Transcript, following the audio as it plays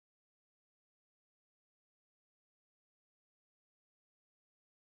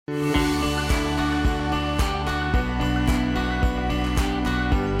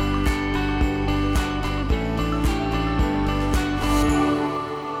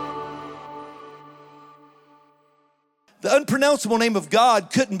The unpronounceable name of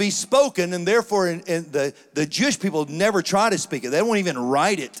God couldn't be spoken, and therefore the Jewish people never try to speak it. They won't even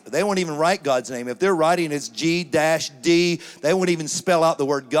write it. They won't even write God's name. If they're writing it's G-D, they won't even spell out the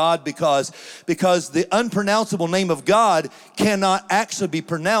word God because the unpronounceable name of God cannot actually be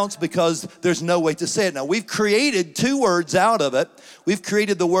pronounced because there's no way to say it. Now, we've created two words out of it. We've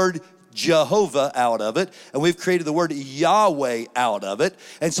created the word Jehovah out of it, and we've created the word Yahweh out of it.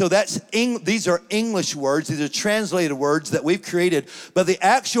 And so these are English words. These are translated words that we've created. But the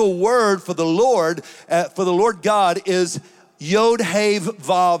actual word for the Lord God is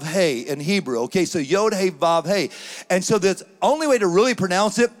Yod-Heh-Vav-Heh in Hebrew. Okay, so Yod-Heh-Vav-Heh. And so the only way to really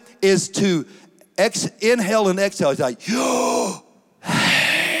pronounce it is to inhale and exhale. It's like, Yod-Heh.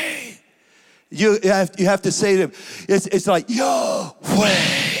 You have to say to him, it's like,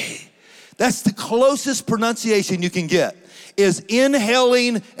 Yahweh. That's the closest pronunciation you can get, is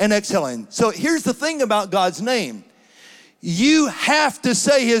inhaling and exhaling. So here's the thing about God's name. You have to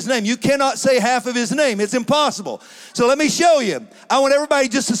say his name. You cannot say half of his name. It's impossible. So let me show you. I want everybody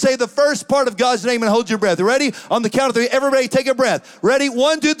just to say the first part of God's name and hold your breath. Ready? On the count of three, everybody take a breath. Ready?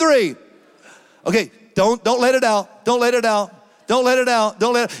 1, 2, 3. Okay, don't let it out. Don't let it out. Don't let it out.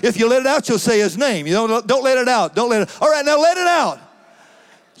 Don't let it. If you let it out, you'll say his name. You don't let it out. Don't let it. All right, now let it out.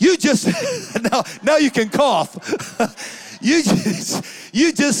 You just, now you can cough. You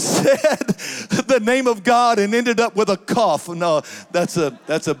just said the name of God and ended up with a cough. No, that's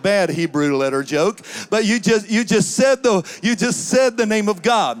a bad Hebrew letter joke. But you just said the name of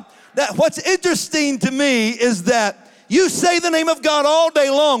God. What's interesting to me is that you say the name of God all day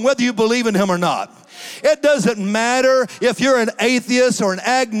long, whether you believe in him or not. It doesn't matter if you're an atheist or an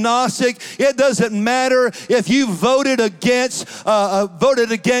agnostic. It doesn't matter if you voted against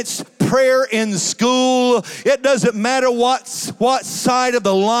prayer in school. It doesn't matter what side of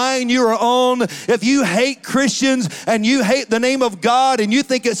the line you are on. If you hate Christians and you hate the name of God and you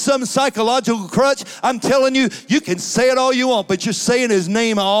think it's some psychological crutch, I'm telling you, you can say it all you want, but you're saying his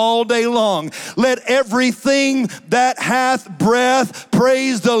name all day long. Let everything that hath breath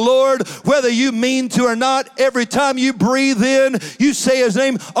praise the Lord, whether you mean to or not. Every time you breathe in, you say his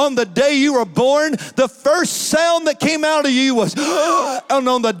name. On the day you were born, the first sound that came out of you was, and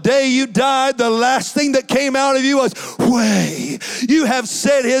on the day you died, the last thing that came out of you was, way. You have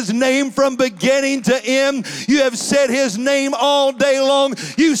said his name from beginning to end. You have said his name all day long.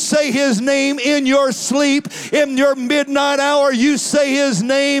 You say his name in your sleep, in your midnight hour. You say his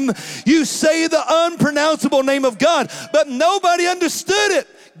name. You say the unpronounceable name of God, but nobody understood it.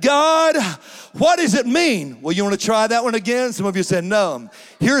 God, what does it mean? Well, you want to try that one again? Some of you said no.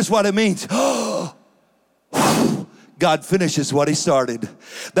 Here's what it means. God finishes what he started.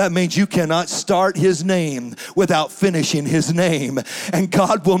 That means you cannot start his name without finishing his name. And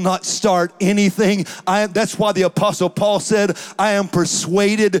God will not start anything. That's why the Apostle Paul said, I am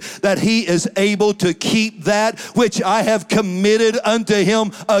persuaded that he is able to keep that which I have committed unto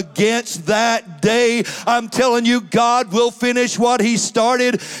him against that day. I'm telling you, God will finish what he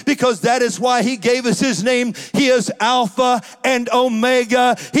started, because that is why he gave us his name. He is Alpha and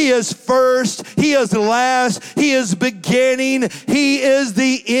Omega. He is first. He is last. He is beginning. He is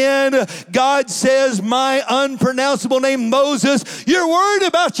the end. God says, my unpronounceable name, Moses, you're worried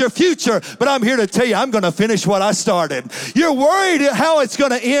about your future, but I'm here to tell you, I'm going to finish what I started. You're worried how it's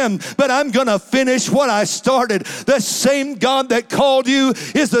going to end, but I'm going to finish what I started. The same God that called you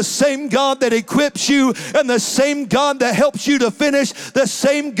is the same God that equips you, and the same God that helps you to finish. The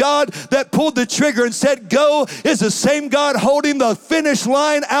same God that pulled the trigger and said go is the same God holding the finish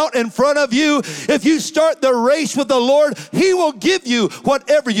line out in front of you. If you start the race with the Lord, he will give you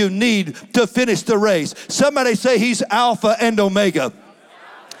whatever you need to finish the race. Somebody say he's Alpha and Omega.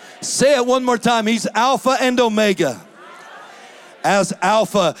 Say it one more time. He's Alpha and Omega. As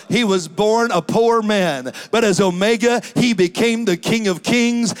Alpha, he was born a poor man, but as Omega, he became the King of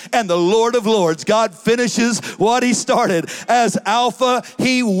Kings and the Lord of Lords. God finishes what he started. As Alpha,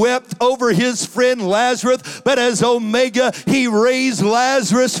 he wept over his friend Lazarus, but as Omega, he raised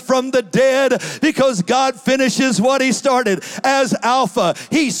Lazarus from the dead, because God finishes what he started. As Alpha,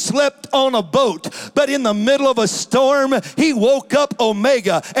 he slept on a boat, but in the middle of a storm, he woke up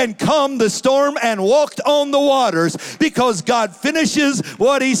Omega and calmed the storm and walked on the waters, because God finishes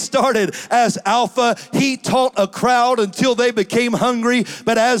what he started. As Alpha, he taught a crowd until they became hungry,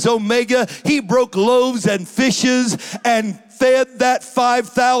 but as Omega, he broke loaves and fishes and fed that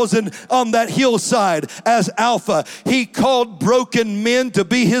 5,000 on that hillside as Alpha. He called broken men to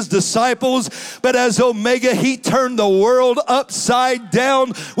be his disciples, but as Omega, he turned the world upside down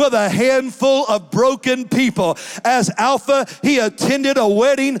with a handful of broken people. As Alpha, he attended a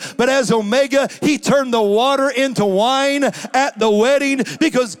wedding, but as Omega, he turned the water into wine at the wedding,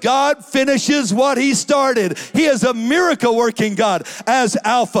 because God finishes what he started. He is a miracle working God. As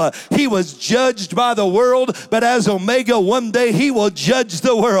Alpha, he was judged by the world, but as Omega, one day he will judge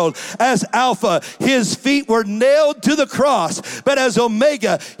the world. As Alpha, his feet were nailed to the cross, but as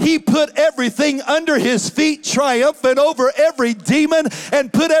Omega, he put everything under his feet, triumphant over every demon,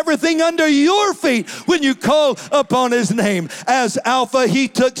 and put everything under your feet when you call upon his name. As Alpha, he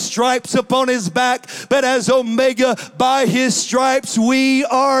took stripes upon his back, but as Omega, by his stripes we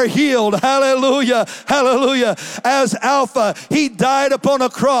are healed. Hallelujah, hallelujah. As Alpha, he died upon a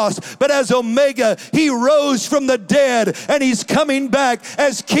cross, but as Omega, he rose from the dead, and he's coming back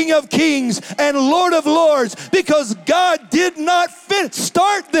as King of Kings and Lord of Lords, because God did not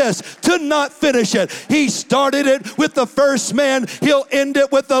start this to not finish it. He started it with the first man. He'll end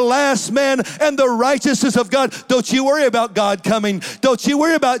it with the last man and the righteousness of God. Don't you worry about God coming. Don't you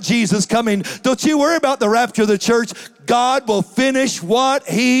worry about Jesus coming. Don't you worry about the rapture of the church. God will finish what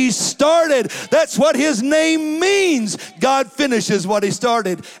he started. That's what his name means. God finishes what he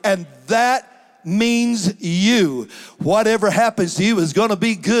started, and that means you. Whatever happens to you is going to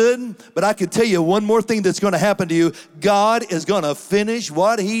be good, but I can tell you one more thing that's going to happen to you. God is going to finish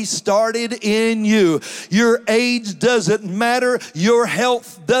what he started in you. Your age doesn't matter. Your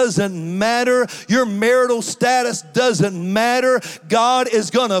health doesn't matter. Your marital status doesn't matter. God is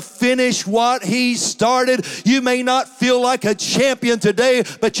going to finish what he started. You may not feel like a champion today,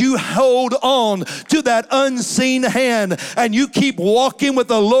 but you hold on to that unseen hand and you keep walking with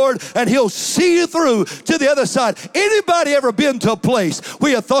the Lord, and he'll see you through to the other side. Anybody ever been to a place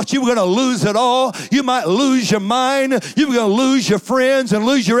where you thought you were going to lose it all? You might lose your mind. You were going to lose your friends and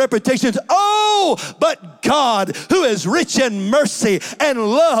lose your reputations. Oh, but God, who is rich in mercy and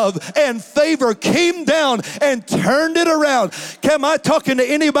love and favor, came down and turned it around. Am I talking to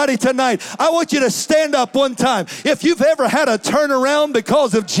anybody tonight? I want you to stand up one time. If you've ever had a turnaround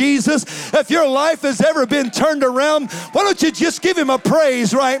because of Jesus, if your life has ever been turned around, why don't you just give him a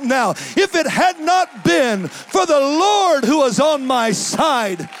praise right now? If it had not been for the Lord who was on my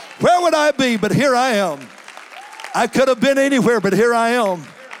side, where would I be? But here I am. I could have been anywhere, but here I am.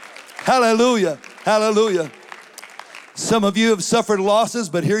 Hallelujah, hallelujah. Some of you have suffered losses,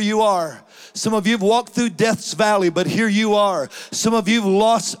 but here you are. Some of you have walked through death's valley, but here you are. Some of you have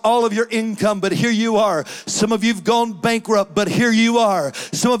lost all of your income, but here you are. Some of you have gone bankrupt, but here you are.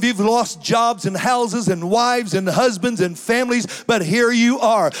 Some of you have lost jobs and houses and wives and husbands and families, but here you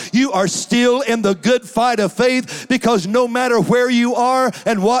are. You are still in the good fight of faith, because no matter where you are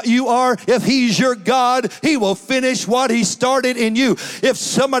and what you are, if he's your God, he will finish what he started in you. If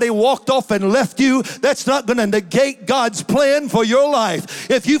somebody walked off and left you, that's not going to negate God's plan for your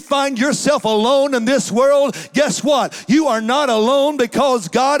life. If you find yourself alone in this world, guess what? You are not alone, because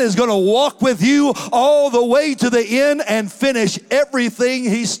God is going to walk with you all the way to the end and finish everything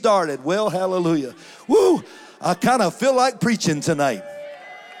he started. Well, hallelujah. Woo! I kind of feel like preaching tonight.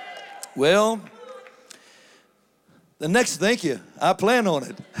 Well, thank you. I plan on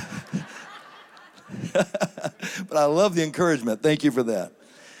it. But I love the encouragement. Thank you for that.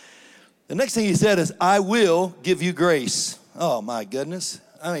 The next thing he said is, I will give you grace. Oh, my goodness.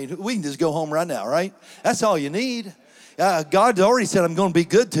 I mean, we can just go home right now, right? That's all you need. God already said, I'm going to be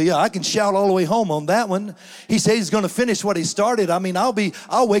good to you. I can shout all the way home on that one. He said he's going to finish what he started. I mean, I'll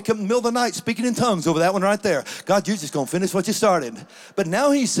wake up in the middle of the night speaking in tongues over that one right there. God, you're just going to finish what you started. But now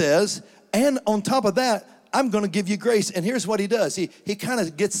he says, and on top of that, I'm going to give you grace. And here's what he does. He kind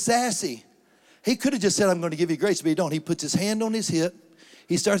of gets sassy. He could have just said, I'm going to give you grace, but he don't. He puts his hand on his hip.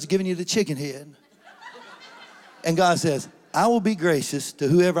 He starts giving you the chicken head. And God says, I will be gracious to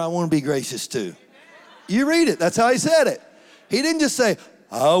whoever I want to be gracious to. You read it. That's how he said it. He didn't just say,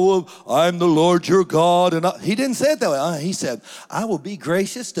 I'm the Lord your God. And he didn't say it that way. He said, I will be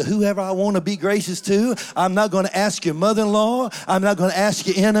gracious to whoever I want to be gracious to. I'm not going to ask your mother-in-law. I'm not going to ask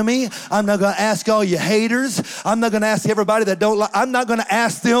your enemy. I'm not going to ask all your haters. I'm not going to ask everybody that don't like. I'm not going to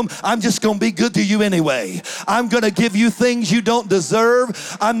ask them. I'm just going to be good to you anyway. I'm going to give you things you don't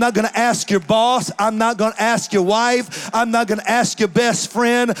deserve. I'm not going to ask your boss. I'm not going to ask your wife. I'm not going to ask your best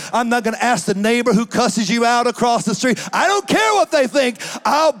friend. I'm not going to ask the neighbor who cusses you out across the street. I don't care what they think.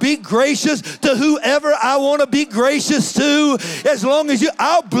 I'll be gracious to whoever I want to be gracious to. As long as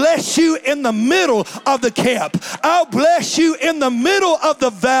I'll bless you in the middle of the camp. I'll bless you in the middle of the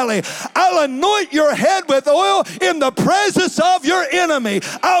valley. I'll anoint your head with oil in the presence of your enemy.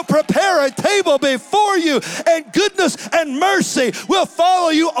 I'll prepare a table before you, and goodness and mercy will follow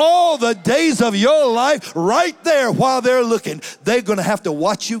you all the days of your life. Right there while they're looking, they're going to have to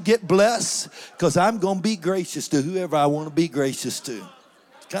watch you get blessed, because I'm going to be gracious to whoever I want to be gracious to.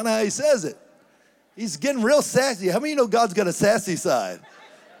 It's kind of how he says it. He's getting real sassy. How many of you know God's got a sassy side?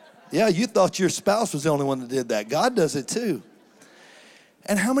 Yeah, you thought your spouse was the only one that did that. God does it too.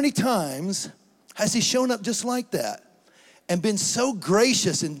 And how many times has he shown up just like that and been so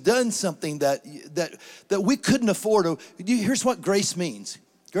gracious and done something that we couldn't afford to? Here's what grace means.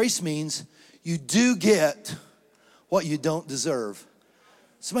 Grace means you do get what you don't deserve.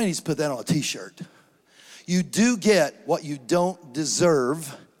 Somebody needs to put that on a t-shirt. You do get what you don't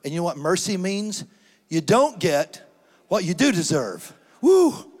deserve. And you know what mercy means? You don't get what you do deserve.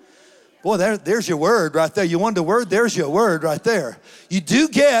 Woo! Boy, there's your word right there. You wanted a word? There's your word right there. You do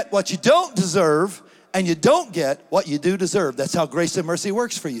get what you don't deserve, and you don't get what you do deserve. That's how grace and mercy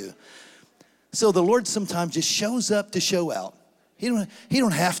works for you. So the Lord sometimes just shows up to show out. He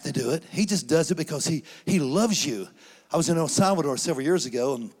don't have to do it. He just does it because he loves you. I was in El Salvador several years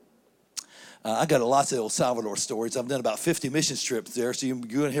ago, and I got lots of El Salvador stories. I've done about 50 mission trips there, so you're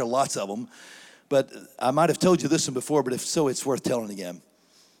going to hear lots of them. But I might have told you this one before, but if so, it's worth telling again.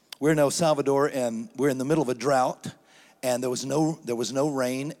 We're in El Salvador, and we're in the middle of a drought, and there was no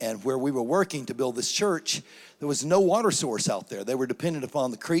rain. And where we were working to build this church, there was no water source out there. They were dependent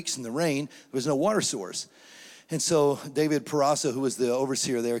upon the creeks and the rain. There was no water source. And so David Peraza, who was the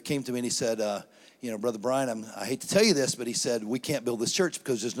overseer there, came to me and he said, Brother Brian, I hate to tell you this, but he said, we can't build this church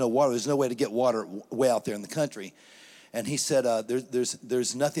because there's no water. There's no way to get water way out there in the country. And he said,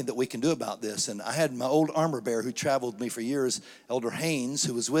 there's nothing that we can do about this. And I had my old armor bearer who traveled with me for years, Elder Haynes,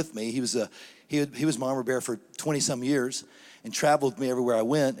 who was with me. He was my armor bearer for 20-some years and traveled with me everywhere I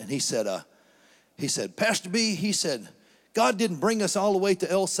went. And he said, Pastor B, he said, God didn't bring us all the way to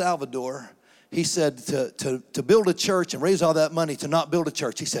El Salvador. He said, to build a church and raise all that money to not build a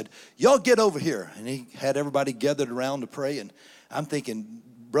church. He said, y'all get over here. And he had everybody gathered around to pray. And I'm thinking,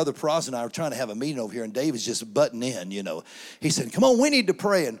 Brother Peraza and I were trying to have a meeting over here, and David's just butting in, He said, come on, we need to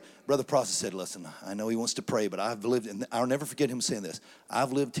pray. And Brother Peraza said, listen, I know he wants to pray, but I've lived, and I'll never forget him saying this.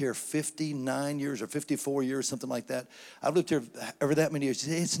 I've lived here 59 years or 54 years, something like that. I've lived here over that many years.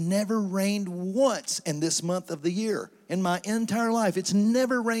 He said, it's never rained once in this month of the year. In my entire life, it's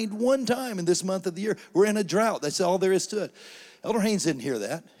never rained one time in this month of the year. We're in a drought. That's all there is to it. Elder Haynes didn't hear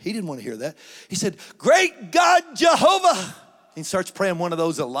that. He didn't want to hear that. He said, great God Jehovah. He starts praying one of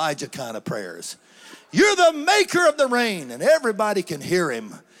those Elijah kind of prayers. You're the maker of the rain, and everybody can hear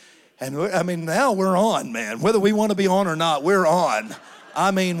him. And now we're on, man. Whether we want to be on or not, we're on.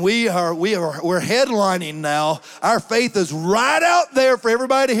 We're headlining now. Our faith is right out there for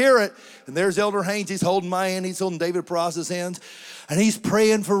everybody to hear it. And there's Elder Haynes. He's holding my hand. He's holding David Peraza's hands. And he's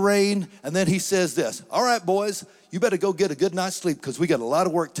praying for rain. And then he says this, all right, boys, you better go get a good night's sleep because we got a lot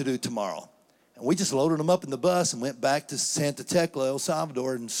of work to do tomorrow. And we just loaded them up in the bus and went back to Santa Tecla, El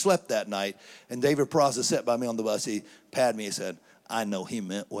Salvador, and slept that night. And David Peraza sat by me on the bus. He patted me. He said, I know he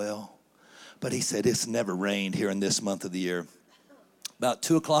meant well. But he said, it's never rained here in this month of the year. About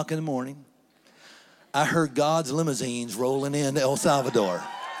 2 o'clock in the morning, I heard God's limousines rolling into El Salvador.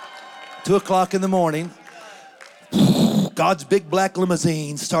 2 o'clock in the morning, God's big black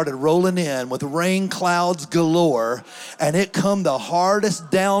limousine started rolling in with rain clouds galore, and it come the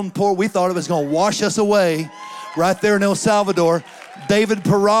hardest downpour. We thought it was going to wash us away right there in El Salvador. David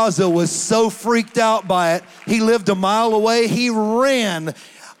Peraza was so freaked out by it. He lived a mile away. He ran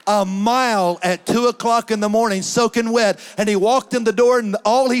a mile at 2 o'clock in the morning, soaking wet, and he walked in the door, and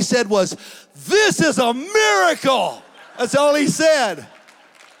all he said was, this is a miracle. That's all he said.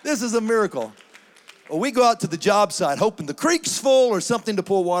 This is a miracle. Well, we go out to the job site hoping the creek's full or something to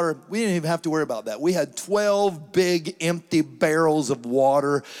pull water. We didn't even have to worry about that. We had 12 big empty barrels of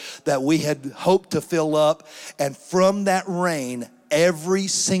water that we had hoped to fill up. And from that rain, every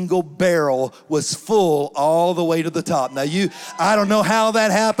single barrel was full all the way to the top. Now I don't know how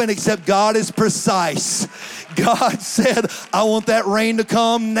that happened, except God is precise. God said, I want that rain to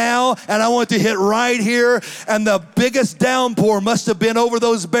come now, and I want it to hit right here. And the biggest downpour must have been over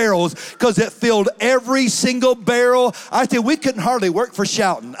those barrels because it filled every single barrel. I tell you, we couldn't hardly work for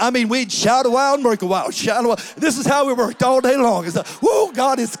shouting. We'd shout a while and work a while, shout a while. This is how we worked all day long. It's like, woo,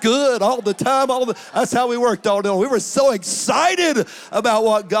 God is good all the time. That's how we worked all day long. We were so excited about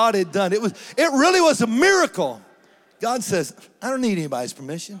what God had done. It really was a miracle. God says, I don't need anybody's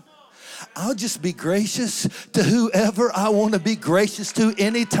permission. I'll just be gracious to whoever I want to be gracious to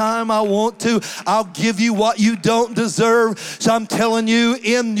anytime I want to. I'll give you what you don't deserve. So I'm telling you,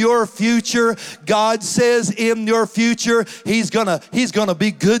 in your future, God says in your future, He's gonna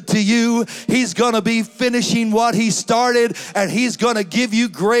be good to you. He's gonna be finishing what He started, and He's gonna give you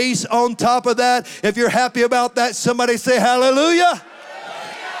grace on top of that. If you're happy about that, somebody say hallelujah.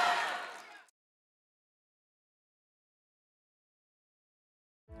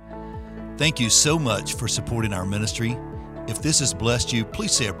 Thank you so much for supporting our ministry. If this has blessed you,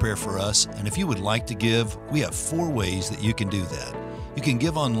 please say a prayer for us. And if you would like to give, we have 4 ways that you can do that. You can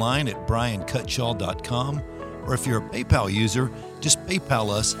give online at briancutshaw.com, or if you're a PayPal user, just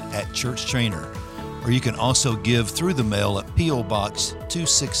PayPal us at Church Trainer. Or you can also give through the mail at P.O. Box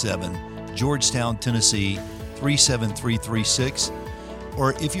 267, Georgetown, Tennessee 37336.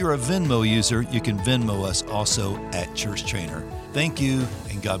 Or if you're a Venmo user, you can Venmo us also at Church Trainer. Thank you,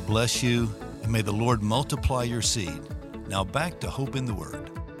 and God bless you, and may the Lord multiply your seed. Now back to Hope in the Word.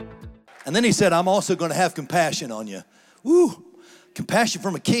 And then He said, I'm also going to have compassion on you. Woo! Compassion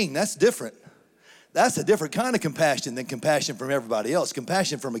from a king, that's different. That's a different kind of compassion than compassion from everybody else.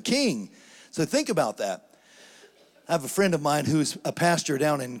 Compassion from a king. So think about that. I have a friend of mine who's a pastor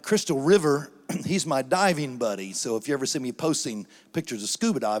down in Crystal River. He's my diving buddy. So if you ever see me posting pictures of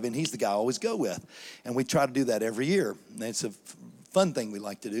scuba diving, he's the guy I always go with. And we try to do that every year. And it's a fun thing we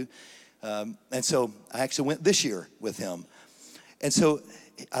like to do. And so I actually went this year with him. And so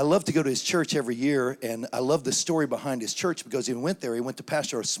I love to go to his church every year. And I love the story behind his church, because he went there. He went to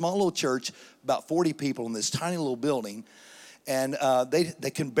pastor a small little church, about 40 people in this tiny little building. And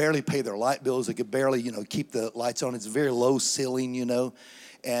they can barely pay their light bills. They could barely, keep the lights on. It's a very low ceiling,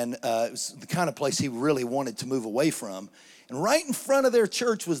 And it was the kind of place he really wanted to move away from. And right in front of their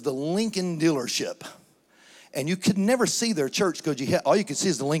church was the Lincoln dealership. And you could never see their church because all you could see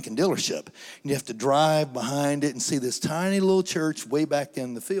is the Lincoln dealership. And you have to drive behind it and see this tiny little church way back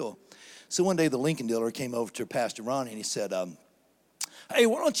in the field. So one day the Lincoln dealer came over to Pastor Ronnie and he said, hey,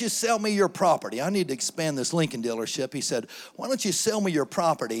 why don't you sell me your property? I need to expand this Lincoln dealership. He said, why don't you sell me your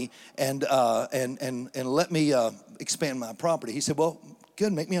property and let me expand my property? He said, well,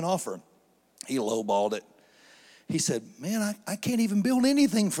 good, make me an offer. He lowballed it. He said, man, I can't even build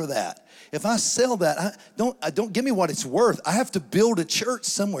anything for that. If I sell that, don't give me what it's worth. I have to build a church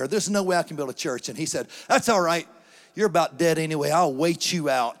somewhere. There's no way I can build a church. And he said, that's all right. You're about dead anyway. I'll wait you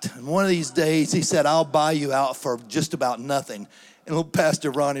out. And one of these days, he said, I'll buy you out for just about nothing. And little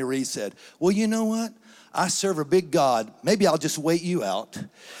Pastor Ronnie Reed said, well, you know what? I serve a big God. Maybe I'll just wait you out.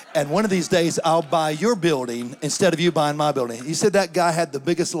 And one of these days, I'll buy your building instead of you buying my building. He said that guy had the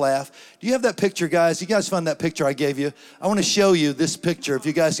biggest laugh. Do you have that picture, guys? You guys find that picture I gave you? I want to show you this picture. If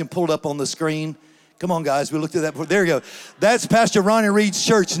you guys can pull it up on the screen. Come on, guys. We looked at that before. There you go. That's Pastor Ronnie Reed's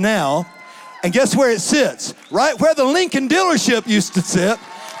church now. And guess where it sits? Right where the Lincoln dealership used to sit,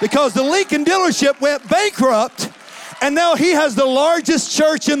 because the Lincoln dealership went bankrupt, and now he has the largest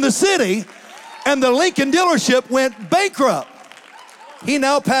church in the city, and the Lincoln dealership went bankrupt. He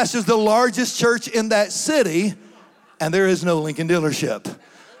now pastors the largest church in that city, and there is no Lincoln dealership.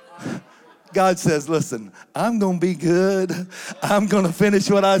 God says, listen, I'm going to be good. I'm going to finish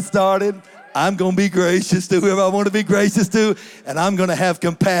what I started. I'm going to be gracious to whoever I want to be gracious to, and I'm going to have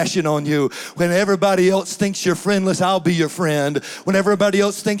compassion on you. When everybody else thinks you're friendless, I'll be your friend. When everybody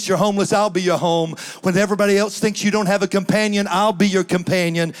else thinks you're homeless, I'll be your home. When everybody else thinks you don't have a companion, I'll be your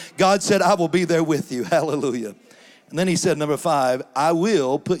companion. God said, I will be there with you. Hallelujah. And then he said, number 5, I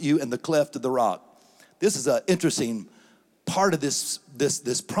will put you in the cleft of the rock. This is an interesting part of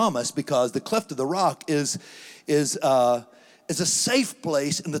this promise, because the cleft of the rock is a safe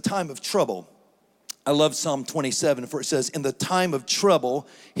place in the time of trouble. I love Psalm 27, for it says, in the time of trouble,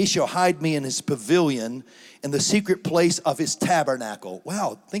 he shall hide me in his pavilion, in the secret place of his tabernacle.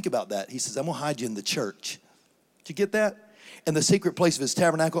 Wow, think about that. He says, I'm going to hide you in the church. Did you get that? In the secret place of his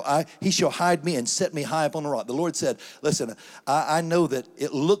tabernacle, he shall hide me and set me high upon the rock. The Lord said, listen, I know that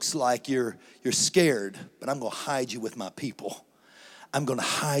it looks like you're scared, but I'm going to hide you with my people. I'm going to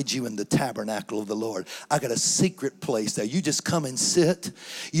hide you in the tabernacle of the Lord. I got a secret place there. You just come and sit.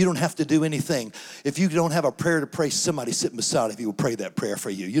 You don't have to do anything. If you don't have a prayer to pray, somebody sitting beside you will pray that prayer for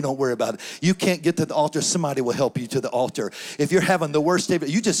you. You don't worry about it. You can't get to the altar, somebody will help you to the altar. If you're having the worst day,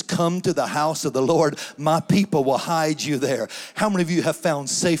 you just come to the house of the Lord. My people will hide you there. How many of you have found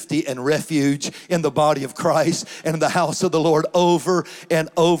safety and refuge in the body of Christ and in the house of the Lord over and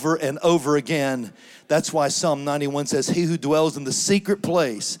over and over again? That's why Psalm 91 says, he who dwells in the secret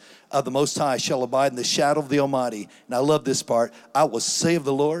place of the Most High shall abide in the shadow of the Almighty. And I love this part. I will say of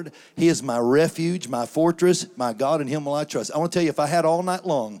the Lord, He is my refuge, my fortress, my God, in Him will I trust. I want to tell you, if I had all night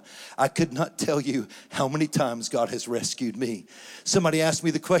long, I could not tell you how many times God has rescued me. Somebody asked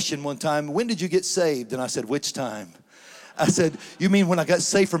me the question one time, when did you get saved? And I said, which time? I said, you mean when I got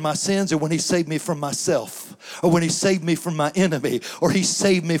saved from my sins, or when He saved me from myself, or when He saved me from my enemy, or He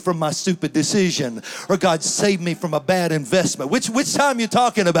saved me from my stupid decision, or God saved me from a bad investment? Which time you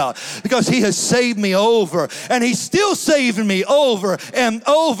talking about? Because He has saved me over, and He's still saving me over and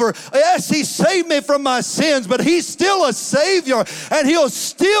over. Yes, He saved me from my sins, but He's still a Savior, and He'll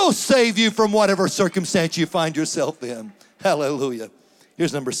still save you from whatever circumstance you find yourself in. Hallelujah.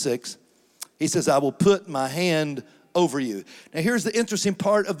 Here's number 6. He says, I will put my hand over you. Now here's the interesting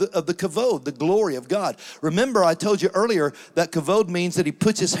part of the kavod, the glory of God. Remember, I told you earlier that kavod means that He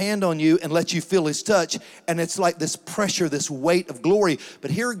puts His hand on you and lets you feel His touch, and it's like this pressure, this weight of glory.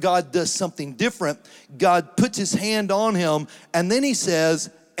 But here God does something different. God puts His hand on him, and then He says,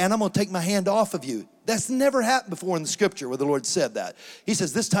 and I'm going to take my hand off of you. That's never happened before in the scripture where the Lord said that. He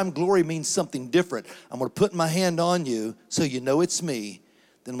says, this time glory means something different. I'm going to put my hand on you so you know it's me.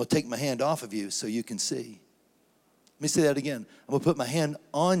 Then I'm going to take my hand off of you so you can see. Let me say that again. I'm going to put my hand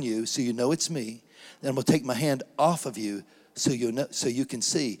on you so you know it's me. Then I'm going to take my hand off of you so you can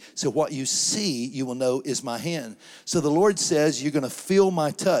see. So what you see, you will know is my hand. So the Lord says you're going to feel my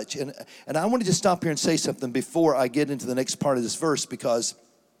touch. And I want to just stop here and say something before I get into the next part of this verse, because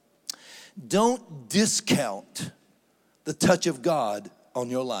don't discount the touch of God on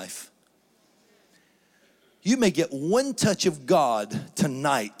your life. You may get one touch of God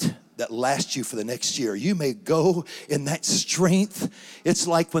tonight that lasts you for the next year. You may go in that strength. It's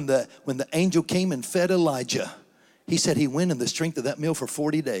like when the angel came and fed Elijah. He said he went in the strength of that meal for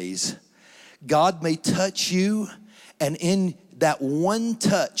 40 days. God may touch you, and in that one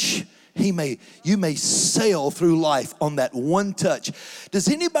touch, you may sail through life on that one touch. Does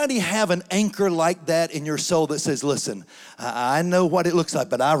anybody have an anchor like that in your soul that says, listen, I know what it looks like,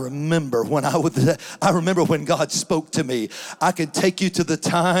 but I remember when God spoke to me. I can take you to the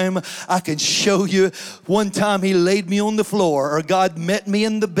time. I can show you one time He laid me on the floor, or God met me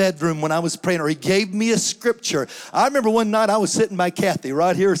in the bedroom when I was praying, or He gave me a scripture. I remember one night I was sitting by Kathy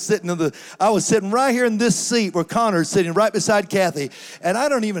right here, I was sitting right here in this seat where Connor's sitting right beside Kathy, and I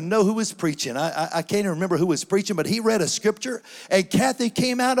don't even know who was preaching. I can't even remember who was preaching, but he read a scripture, and Kathy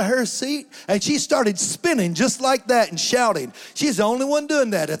came out of her seat and she started spinning just like that and shouting. She's the only one doing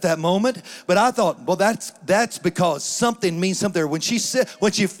that at that moment. But I thought, well, that's because something means something. When she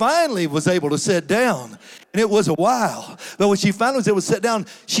finally was able to sit down, and it was a while, but when she finally was able to sit down,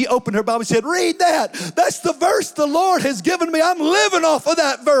 she opened her Bible and said, read that. That's the verse the Lord has given me. I'm living off of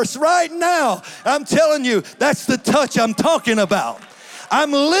that verse right now. I'm telling you, that's the touch I'm talking about.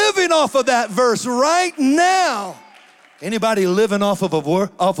 I'm living off of that verse right now. Anybody living off of a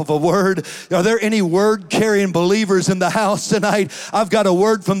word? Are there any word-carrying believers in the house tonight? I've got a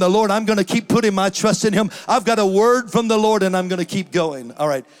word from the Lord. I'm going to keep putting my trust in Him. I've got a word from the Lord, and I'm going to keep going. All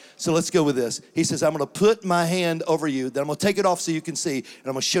right, so let's go with this. He says, I'm going to put my hand over you. Then I'm going to take it off so you can see, and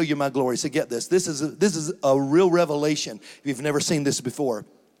I'm going to show you my glory. So get this. This is a real revelation if you've never seen this before.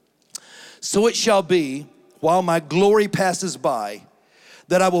 So it shall be, while my glory passes by,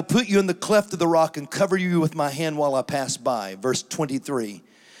 that I will put you in the cleft of the rock and cover you with my hand while I pass by. Verse 23.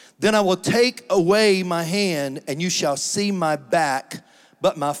 Then I will take away my hand, and you shall see my back,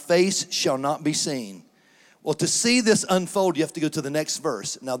 but my face shall not be seen. Well, to see this unfold, you have to go to the next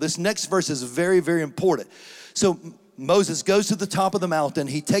verse. Now, this next verse is very, very important. So Moses goes to the top of the mountain.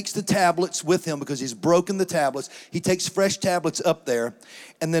 He takes the tablets with him because he's broken the tablets. He takes fresh tablets up there.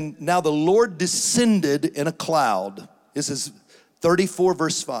 And then now the Lord descended in a cloud. This is 34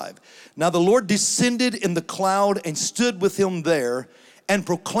 verse 5. Now the Lord descended in the cloud and stood with him there and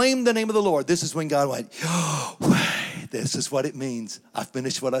proclaimed the name of the Lord. This is when God went, this is what it means. I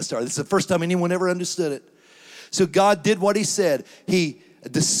finished what I started. This is the first time anyone ever understood it. So God did what He said. He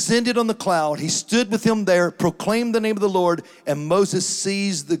descended on the cloud. He stood with him there, proclaimed the name of the Lord, and Moses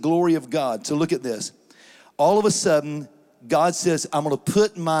sees the glory of God. So look at this. All of a sudden, God says, I'm going to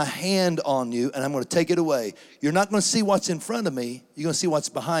put my hand on you and I'm going to take it away. You're not going to see what's in front of me. You're going to see what's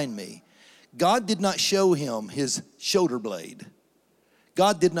behind me. God did not show him his shoulder blade.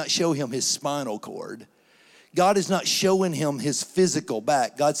 God did not show him his spinal cord. God is not showing him his physical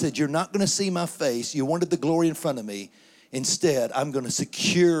back. God said, you're not going to see my face. You wanted the glory in front of me. Instead, I'm going to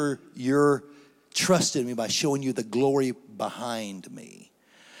secure your trust in me by showing you the glory behind me.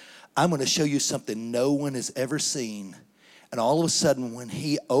 I'm going to show you something no one has ever seen. And all of a sudden, when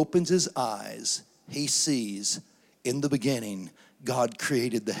he opens his eyes, he sees in the beginning God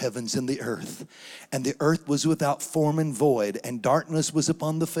created the heavens and the earth. And the earth was without form and void, and darkness was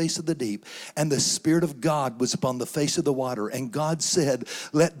upon the face of the deep. And the Spirit of God was upon the face of the water. And God said,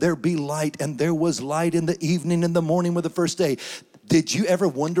 let there be light. And there was light in the evening and the morning of the first day. Did you ever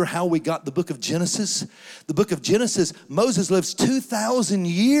wonder how we got the book of Genesis? The book of Genesis, Moses lives 2,000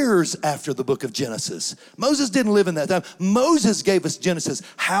 years after the book of Genesis. Moses didn't live in that time. Moses gave us Genesis.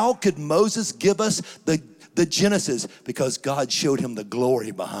 How could Moses give us the Genesis? Because God showed him the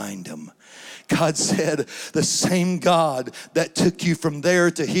glory behind him. God said, the same God that took you from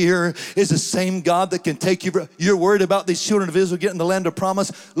there to here is the same God that can take you. You're worried about these children of Israel getting the land of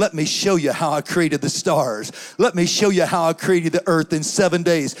promise? Let me show you how I created the stars. Let me show you how I created the earth in 7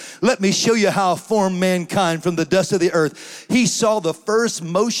 days. Let me show you how I formed mankind from the dust of the earth. He saw the first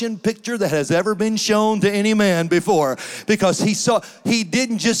motion picture that has ever been shown to any man before, because he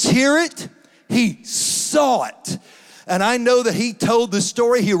didn't just hear it, he saw it. And I know that he told the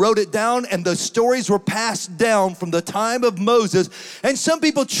story, he wrote it down, and the stories were passed down from the time of Moses. And some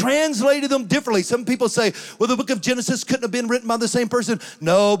people translated them differently. Some people say, well, the book of Genesis couldn't have been written by the same person.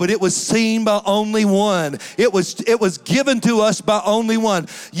 No, but it was seen by only one. It was given to us by only one.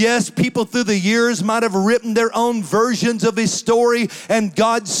 Yes, people through the years might have written their own versions of his story, and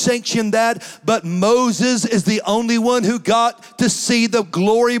God sanctioned that. But Moses is the only one who got to see the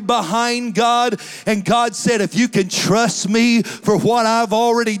glory behind God. And God said, if you can trust me for what I've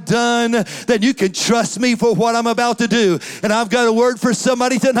already done, then you can trust me for what I'm about to do. And I've got a word for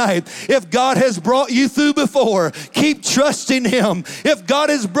somebody tonight. If God has brought you through before, keep trusting him. If God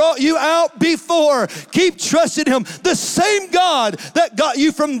has brought you out before, keep trusting him. The same God that got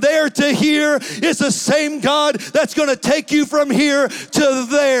you from there to here is the same God that's going to take you from here to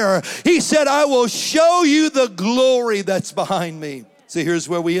there. He said, I will show you the glory that's behind me. See, here's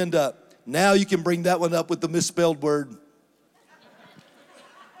where we end up. Now you can bring that one up with the misspelled word.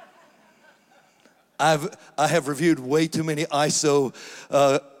 I have reviewed way too many ISO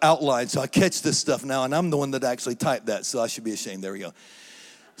outlines, so I catch this stuff now, and I'm the one that actually typed that, so I should be ashamed. There we go.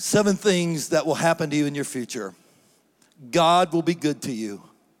 7 things that will happen to you in your future. God will be good to you.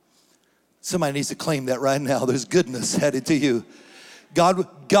 Somebody needs to claim that right now. There's goodness headed to you.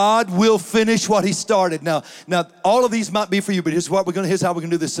 God will finish what he started. Now, all of these might be for you, but here's how we're gonna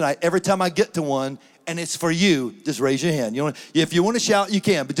do this tonight. Every time I get to one, and it's for you, just raise your hand. If you want to shout, you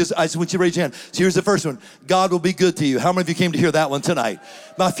can, but I just want you to raise your hand. So here's the first one. God will be good to you. How many of you came to hear that one tonight?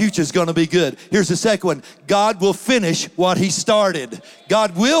 My future's going to be good. Here's the second one. God will finish what he started.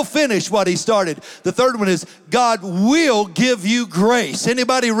 God will finish what he started. The third one is God will give you grace.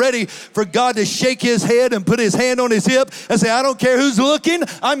 Anybody ready for God to shake his head and put his hand on his hip and say, I don't care who's looking,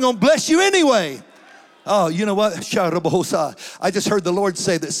 I'm going to bless you anyway. Oh, you know what? I just heard the Lord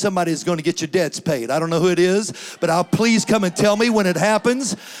say that somebody is going to get your debts paid. I don't know who it is, but please come and tell me when it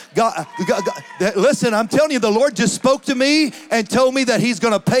happens. God, listen, I'm telling you, the Lord just spoke to me and told me that he's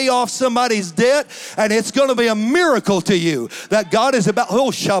going to pay off somebody's debt, and it's going to be a miracle to you that God is about.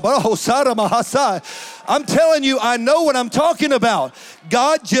 I'm telling you, I know what I'm talking about.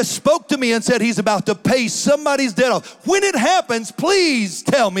 God just spoke to me and said he's about to pay somebody's debt off. When it happens, please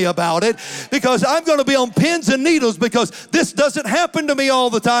tell me about it, because I'm going to be on pins and needles, because this doesn't happen to me all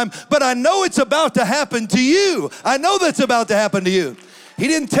the time, but I know it's about to happen to you. I know that's about to happen to you. He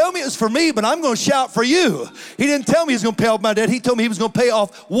didn't tell me it was for me, but I'm going to shout for you. He didn't tell me he was going to pay off my debt. He told me he was going to pay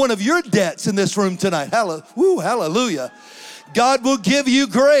off one of your debts in this room tonight. Hallelujah. God will give you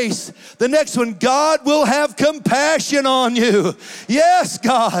grace. The next one, God will have compassion on you. Yes,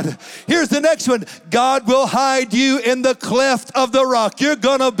 God. Here's the next one. God will hide you in the cleft of the rock. You're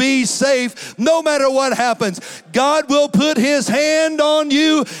going to be safe no matter what happens. God will put his hand on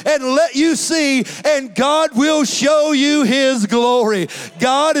you and let you see, and God will show you his glory.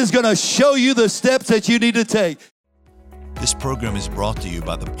 God is going to show you the steps that you need to take. This program is brought to you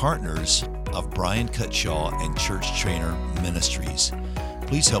by the partners of Brian Cutshaw and Church Trainer Ministries.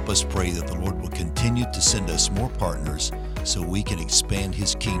 Please help us pray that the Lord will continue to send us more partners so we can expand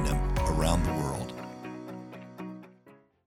his kingdom around the world.